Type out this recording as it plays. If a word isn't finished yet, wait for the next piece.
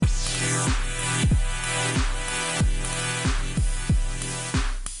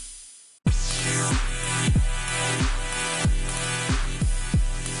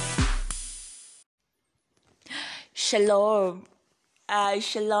Shalom.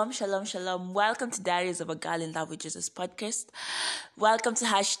 Shalom. Welcome to Diaries of a Girl in Love with Jesus podcast. Welcome to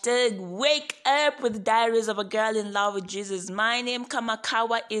hashtag Wake Up with Diaries of a Girl in Love with Jesus. My name,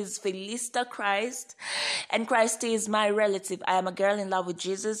 Kamakawa, is Felista Christ, and Christ is my relative. I am a girl in love with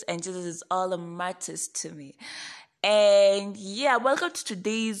Jesus, and Jesus is all that matters to me. And welcome to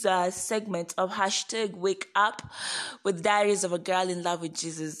today's segment of hashtag Wake Up with Diaries of a Girl in Love with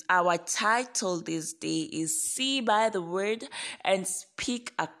Jesus. Our title this day is See by the Word and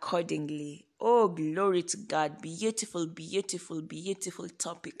Speak Accordingly. Oh, glory to God. Beautiful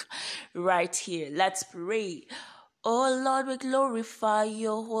topic right here. Let's pray. Oh Lord, we glorify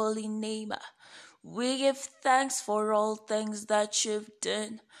your holy name. We give thanks for all things that you've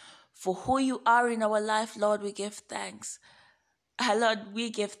done. For who you are in our life, Lord, we give thanks. Lord,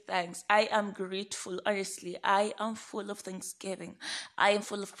 we give thanks. I am grateful. Honestly, I am full of thanksgiving. I am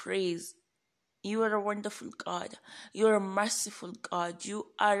full of praise. You are a wonderful God. You are a merciful God. You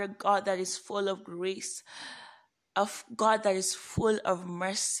are a God that is full of grace, of God that is full of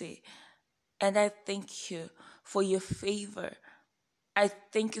mercy. And I thank you for your favor. I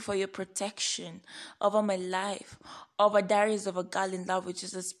thank you for your protection over my life, over Diaries of a Girl in Love with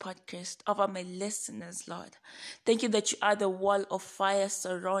Jesus podcast, over my listeners, Lord. Thank you that you are the wall of fire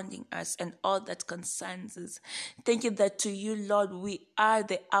surrounding us and all that concerns us. Thank you that to you, Lord, we are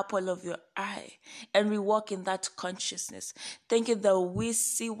the apple of your eye and we walk in that consciousness. Thank you that we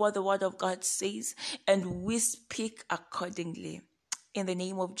see what the word of God says and we speak accordingly. In the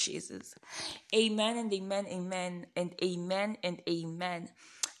name of Jesus. Amen and amen, amen and amen and amen.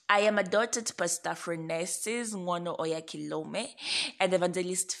 I am a daughter to Pastor Frenesis Ngono Oyakilome and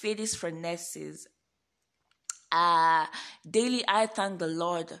Evangelist Phyllis Frenesis. Daily I thank the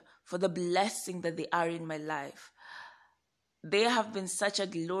Lord for the blessing that they are in my life. They have been such a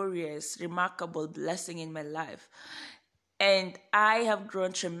glorious, remarkable blessing in my life. And I have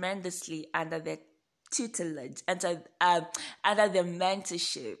grown tremendously under their tutelage, under their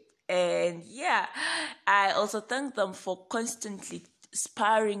mentorship. And I also thank them for constantly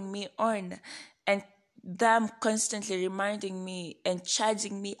spurring me on and them constantly reminding me and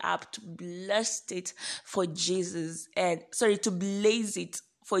charging me up to blaze it for Jesus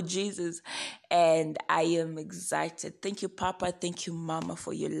for Jesus. And I am excited. Thank you, Papa. Thank you, Mama,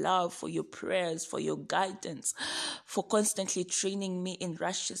 for your love, for your prayers, for your guidance, for constantly training me in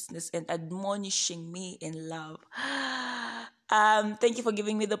righteousness and admonishing me in love. Thank you for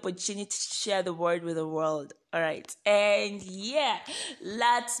giving me the opportunity to share the word with the world. All right. And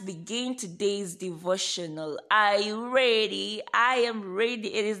let's begin today's devotional. Are you ready? I am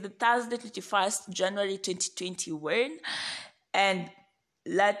ready. It is the Thursday, 21st January 2021. And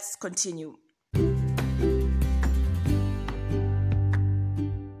let's continue.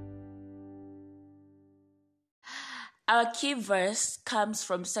 Our key verse comes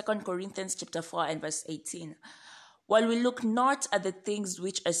from 2 Corinthians chapter 4 and verse 18. While we look not at the things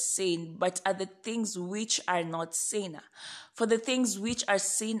which are seen, but at the things which are not seen. For the things which are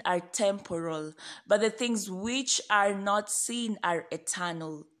seen are temporal, but the things which are not seen are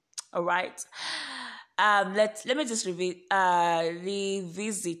eternal. All right? Let me just revisit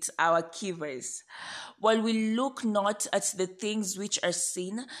our key verse. While we look not at the things which are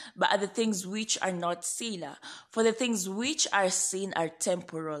seen, but at the things which are not seen. For the things which are seen are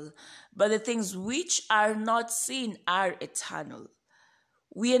temporal, but the things which are not seen are eternal.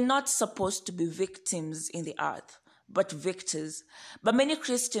 We are not supposed to be victims in the earth, but victors. But many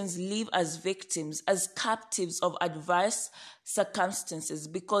Christians live as victims, as captives of adverse circumstances,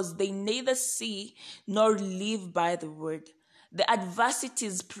 because they neither see nor live by the word. The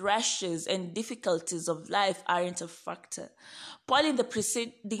adversities, pressures, and difficulties of life aren't a factor. Paul in the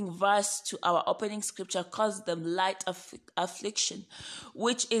preceding verse to our opening scripture calls them light affliction,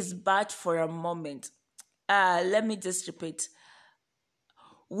 which is but for a moment. Let me just repeat.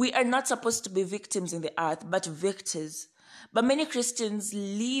 We are not supposed to be victims in the earth, but victors. But many Christians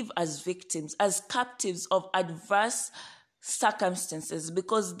live as victims, as captives of adverse circumstances,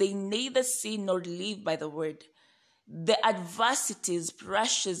 because they neither see nor live by the word. The adversities,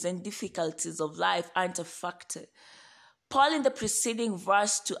 pressures, and difficulties of life aren't a factor. Paul in the preceding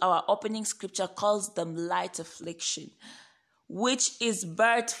verse to our opening scripture calls them light affliction, which is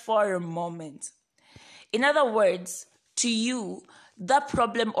but for a moment. In other words, to you, that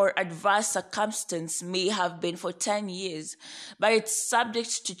problem or adverse circumstance may have been for 10 years, but it's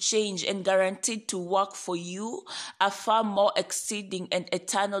subject to change and guaranteed to work for you a far more exceeding and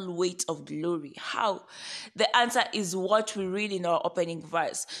eternal weight of glory. How? The answer is what we read in our opening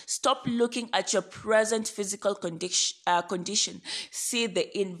verse. Stop looking at your present physical condition. See the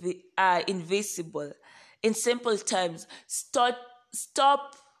invisible. In simple terms,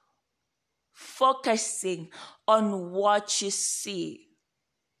 stop focusing on what you see.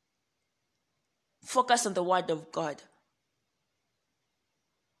 Focus on the word of God.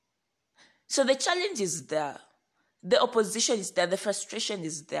 So the challenge is there. The opposition is there. The frustration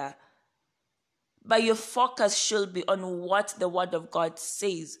is there. But your focus should be on what the word of God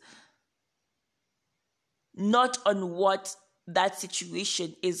says, not on what that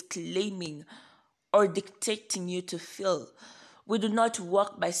situation is claiming or dictating you to feel. We do not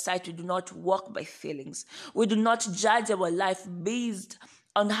walk by sight. We do not walk by feelings. We do not judge our life based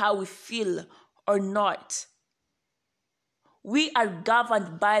on how we feel or not. We are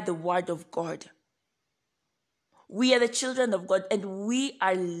governed by the word of God. We are the children of God, and we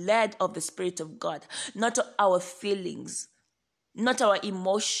are led of the Spirit of God, not our feelings, not our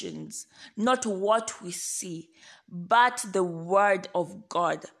emotions, not what we see, but the word of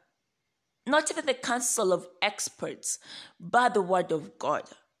God. Not even the counsel of experts, but the word of God.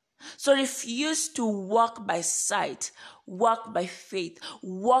 So refuse to walk by sight, walk by faith,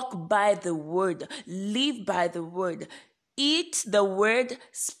 walk by the word, live by the word. Eat the word,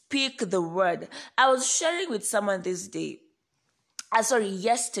 speak the word. I was sharing with someone yesterday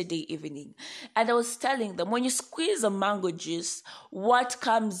evening, and I was telling them, when you squeeze a mango juice, what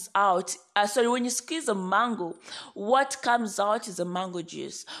comes out, when you squeeze a mango, what comes out is a mango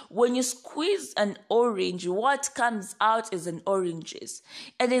juice. When you squeeze an orange, what comes out is an orange juice.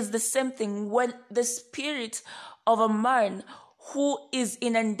 And it's the same thing when the spirit of a man who is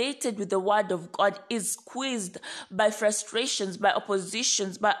inundated with the word of God is squeezed by frustrations, by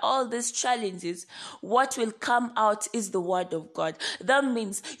oppositions, by all these challenges, what will come out is the word of God. That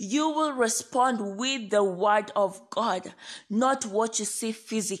means you will respond with the word of God, not what you see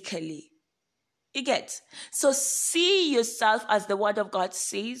physically. You get? So see yourself as the word of God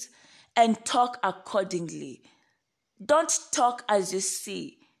says and talk accordingly. Don't talk as you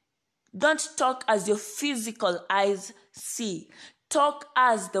see. Don't talk as your physical eyes see. Talk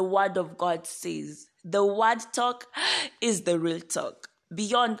as the word of God says. The word talk is the real talk,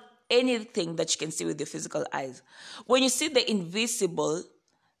 beyond anything that you can see with your physical eyes. When you see the invisible,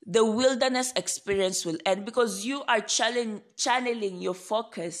 the wilderness experience will end because you are channeling your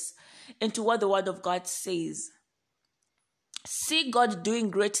focus into what the word of God says. See God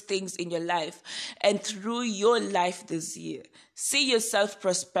doing great things in your life and through your life this year. See yourself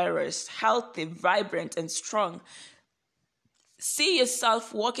prosperous, healthy, vibrant, and strong. See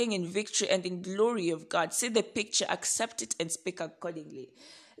yourself walking in victory and in glory of God. See the picture, accept it, and speak accordingly.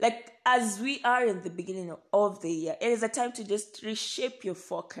 Like as we are in the beginning of the year, it is a time to just reshape your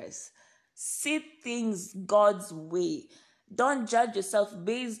focus. See things God's way. Don't judge yourself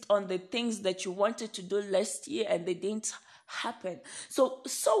based on the things that you wanted to do last year and they didn't happen. So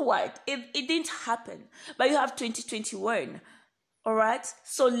what? It didn't happen, but you have 2021. All right,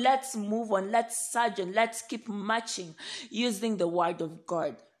 so let's move on. Let's surge on. Let's keep marching using the word of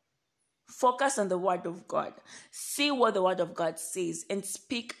God. Focus on the word of God. See what the word of God says and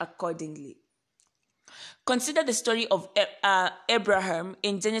speak accordingly. Consider the story of Abraham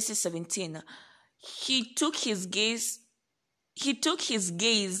in Genesis 17. He took his gaze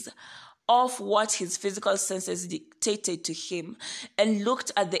off what his physical senses dictated to him and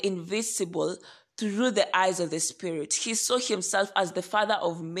looked at the invisible through the eyes of the Spirit. He saw himself as the father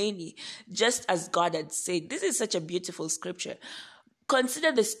of many, just as God had said. This is such a beautiful scripture.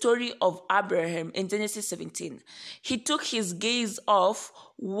 Consider the story of Abraham in Genesis 17. He took his gaze off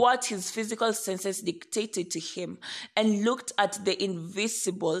what his physical senses dictated to him and looked at the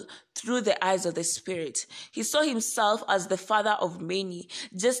invisible through the eyes of the Spirit. He saw himself as the father of many,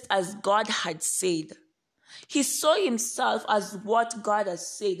 just as God had said. He saw himself as what God has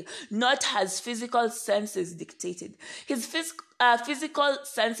said, not as physical senses dictated. His physical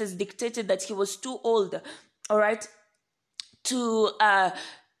senses dictated that he was too old, all right, to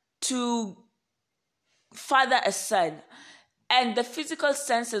father a son. And the physical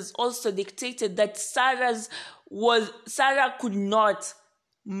senses also dictated that Sarah could not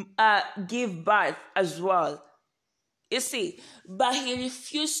give birth as well. You see, but he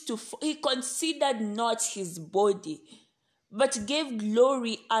refused he considered not his body, but gave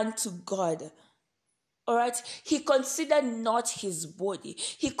glory unto God. All right, he considered not his body.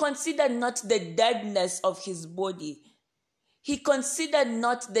 He considered not the deadness of his body. He considered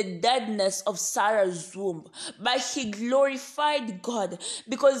not the deadness of Sarah's womb, but he glorified God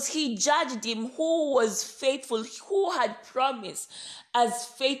because he judged him who was faithful, who had promised, as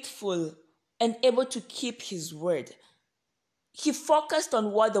faithful and able to keep his word. He focused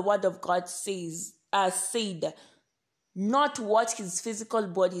on what the word of God said. not what his physical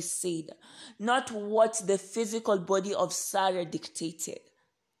body said, not what the physical body of Sarah dictated.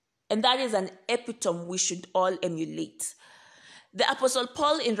 And that is an epitome we should all emulate. The Apostle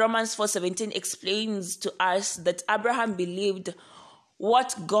Paul in Romans 4:17 explains to us that Abraham believed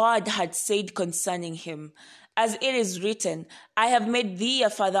what God had said concerning him. As it is written, I have made thee a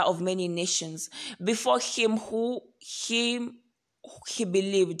father of many nations, before him who he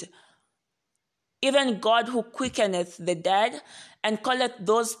believed, even God who quickeneth the dead, and calleth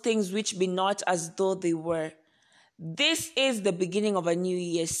those things which be not as though they were. This is the beginning of a new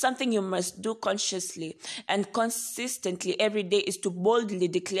year. Something you must do consciously and consistently every day is to boldly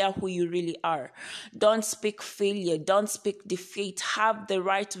declare who you really are. Don't speak failure. Don't speak defeat. Have the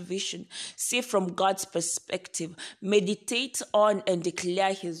right vision. See from God's perspective. Meditate on and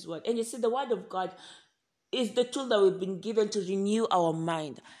declare his word. And you see, the word of God is the tool that we've been given to renew our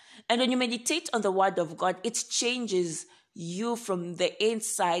mind. And when you meditate on the word of God, it changes you from the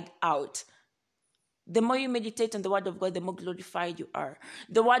inside out. The more you meditate on the word of God, the more glorified you are.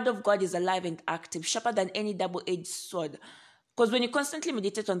 The word of God is alive and active, sharper than any double-edged sword. Because when you constantly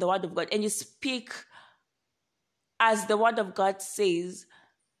meditate on the word of God and you speak as the word of God says,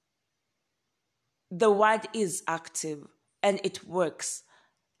 the word is active and it works.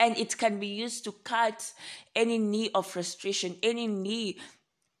 And it can be used to cut any knee of frustration, any knee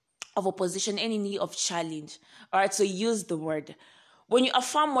of opposition, any knee of challenge. All right, so use the word. When you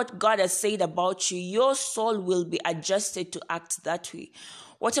affirm what God has said about you, your soul will be adjusted to act that way.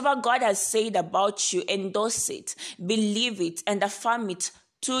 Whatever God has said about you, endorse it, believe it, and affirm it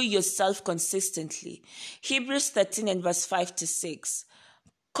to yourself consistently. Hebrews 13 and verse 5-6.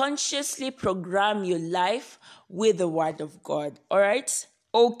 Consciously program your life with the word of God. All right?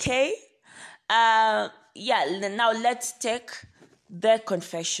 Okay? Now let's take the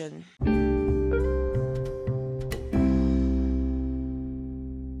confession.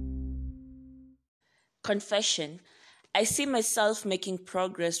 Confession. I see myself making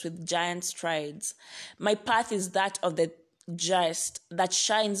progress with giant strides. My path is that of the just that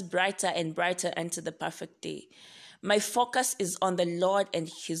shines brighter and brighter into the perfect day. My focus is on the Lord and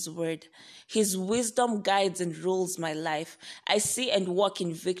his word. His wisdom guides and rules my life. I see and walk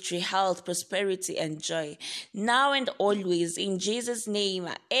in victory, health, prosperity, and joy. Now and always, in Jesus' name,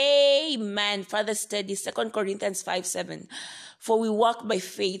 amen. Further study 2 Corinthians 5:7. For we walk by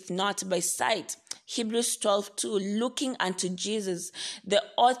faith, not by sight. Hebrews 12:2, looking unto Jesus, the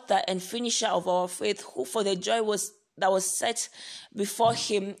author and finisher of our faith, who for the joy that was set before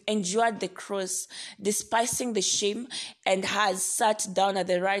him endured the cross, despising the shame, and has sat down at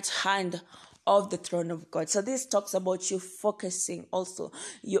the right hand of the throne of God. So this talks about you focusing also.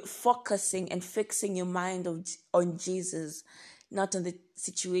 You're focusing and fixing your mind on Jesus, not on the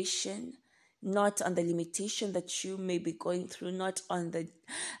situation, not on the limitation that you may be going through, not on the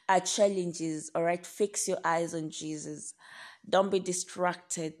challenges. All right, fix your eyes on Jesus. Don't be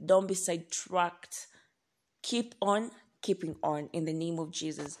distracted. Don't be sidetracked. Keep on keeping on in the name of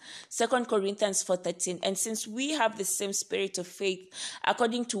Jesus. 2 Corinthians 4:13. And since we have the same spirit of faith,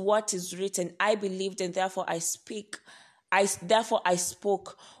 according to what is written, I believed and therefore I speak. Therefore I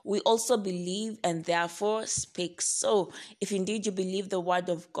spoke. We also believe and therefore speak. So, if indeed you believe the word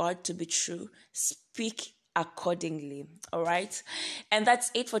of God to be true, speak accordingly. All right. And that's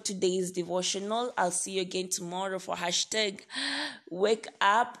it for today's devotional. I'll see you again tomorrow for #Wake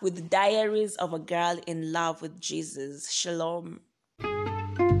Up with Diaries of a Girl in Love with Jesus. Shalom.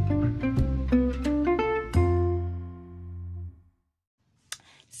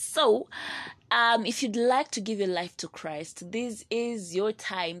 So, if you'd like to give your life to Christ, this is your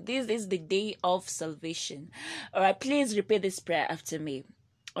time. This is the day of salvation. All right, please repeat this prayer after me.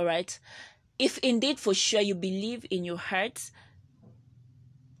 All right. If indeed for sure you believe in your heart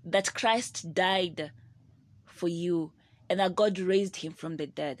that Christ died for you and that God raised him from the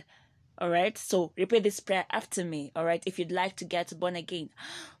dead. All right. So repeat this prayer after me. All right. If you'd like to get born again.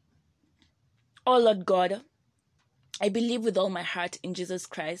 Oh Lord God, I believe with all my heart in Jesus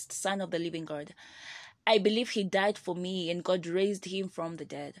Christ, Son of the living God. I believe he died for me and God raised him from the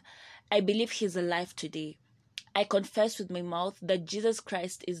dead. I believe he's alive today. I confess with my mouth that Jesus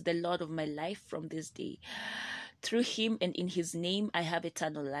Christ is the Lord of my life from this day. Through him and in his name, I have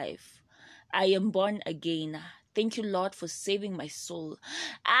eternal life. I am born again. Thank you, Lord, for saving my soul.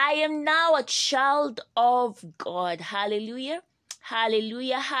 I am now a child of God. Hallelujah.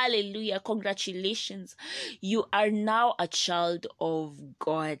 Hallelujah, hallelujah. Congratulations. You are now a child of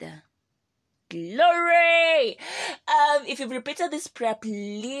God. Glory! If you've repeated this prayer,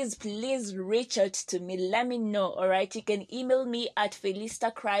 please reach out to me. Let me know, all right? You can email me at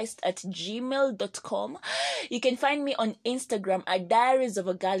felistachrist@gmail.com. You can find me on Instagram at Diaries of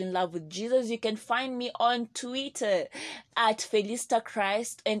a Girl in Love with Jesus. You can find me on Twitter at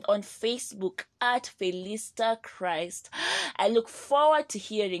felistachrist and on Facebook at felistachrist. I look forward to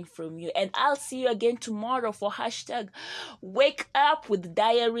hearing from you, and I'll see you again tomorrow for hashtag Wake Up with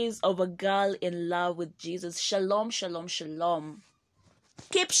Diaries of a Girl in Love with Jesus. Shalom, shalom, shalom.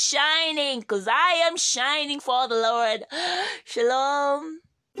 Keep shining, because I am shining for the Lord. Shalom.